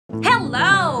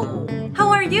Hello! How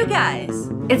are you guys?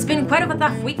 It's been quite of a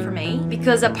tough week for me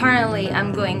because apparently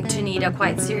I'm going to need a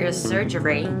quite serious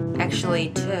surgery.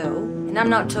 Actually, two. And I'm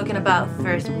not talking about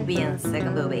first boobie and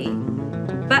second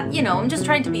boobie. But you know, I'm just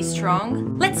trying to be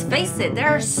strong. Let's face it, there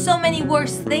are so many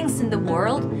worse things in the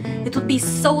world. It would be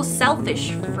so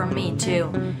selfish for me to,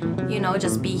 you know,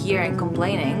 just be here and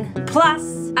complaining.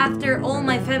 Plus, after all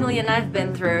my family and I've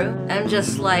been through, I'm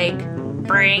just like,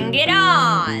 bring it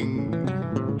on!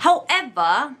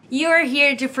 However, you're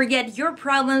here to forget your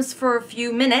problems for a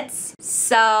few minutes,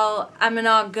 so I'm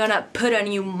not gonna put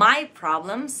on you my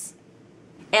problems.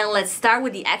 And let's start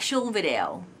with the actual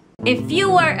video. If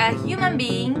you are a human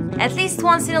being, at least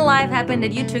once in a life happened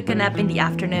that you took a nap in the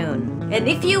afternoon. And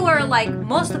if you are like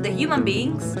most of the human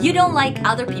beings, you don't like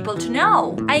other people to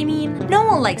know. I mean, no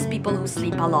one likes people who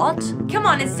sleep a lot. Come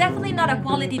on, it's definitely not a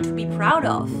quality to be proud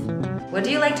of. What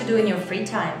do you like to do in your free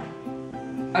time?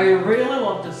 I really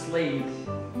love to sleep.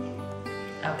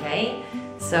 Okay,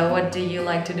 so what do you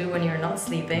like to do when you're not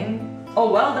sleeping?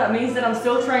 Oh well, that means that I'm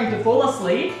still trying to fall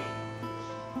asleep.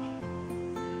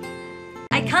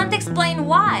 I can't explain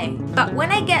why, but when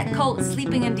I get caught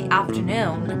sleeping in the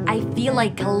afternoon, I feel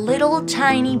like a little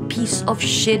tiny piece of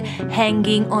shit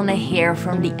hanging on a hair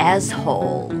from the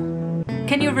asshole.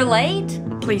 Can you relate?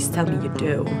 Please tell me you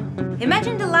do.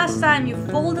 Imagine the last time you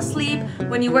fall asleep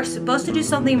when you were supposed to do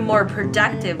something more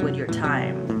productive with your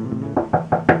time.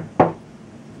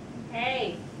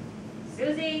 Hey,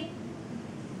 Susie,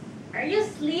 are you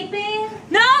sleeping?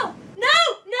 No,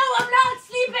 I'm not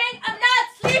sleeping, I'm not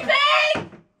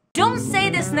sleeping! Don't say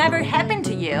this never happened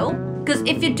to you, because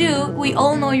if you do, we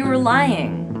all know you're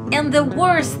lying. And the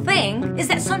worst thing is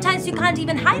that sometimes you can't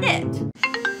even hide it.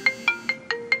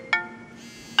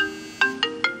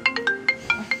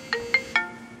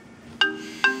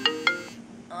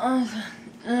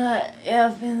 Yeah,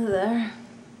 I've been there.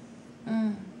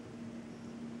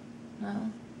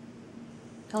 No.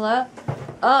 Hello?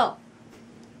 Oh.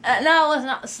 No, I was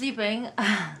not sleeping.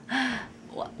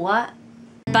 What?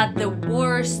 But the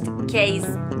worst case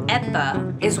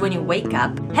ever is when you wake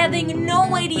up having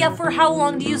no idea for how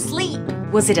long do you sleep.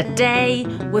 Was it a day?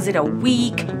 Was it a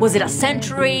week? Was it a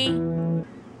century?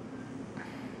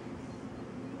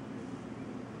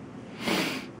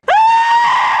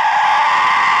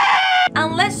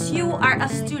 Unless you are a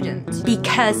student,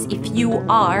 because if you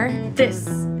are, this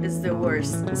is the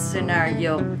worst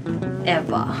scenario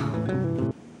ever.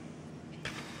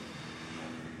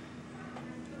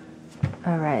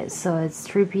 Alright, so it's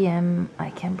 3 p.m. I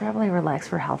can probably relax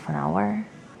for half an hour.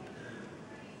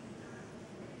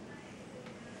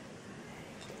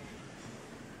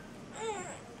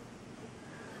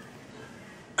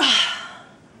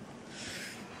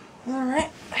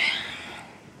 Alright.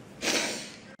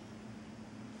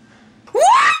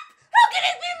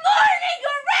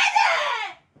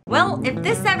 Well, if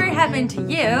this ever happened to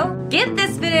you, give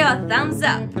this video a thumbs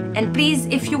up. And please,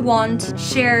 if you want,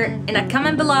 share in a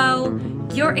comment below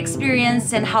your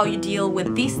experience and how you deal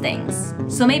with these things.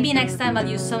 So maybe next time I'll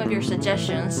use some of your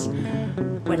suggestions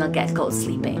when I'll get caught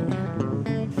sleeping.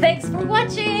 Thanks for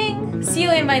watching! See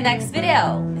you in my next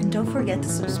video! And don't forget to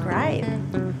subscribe!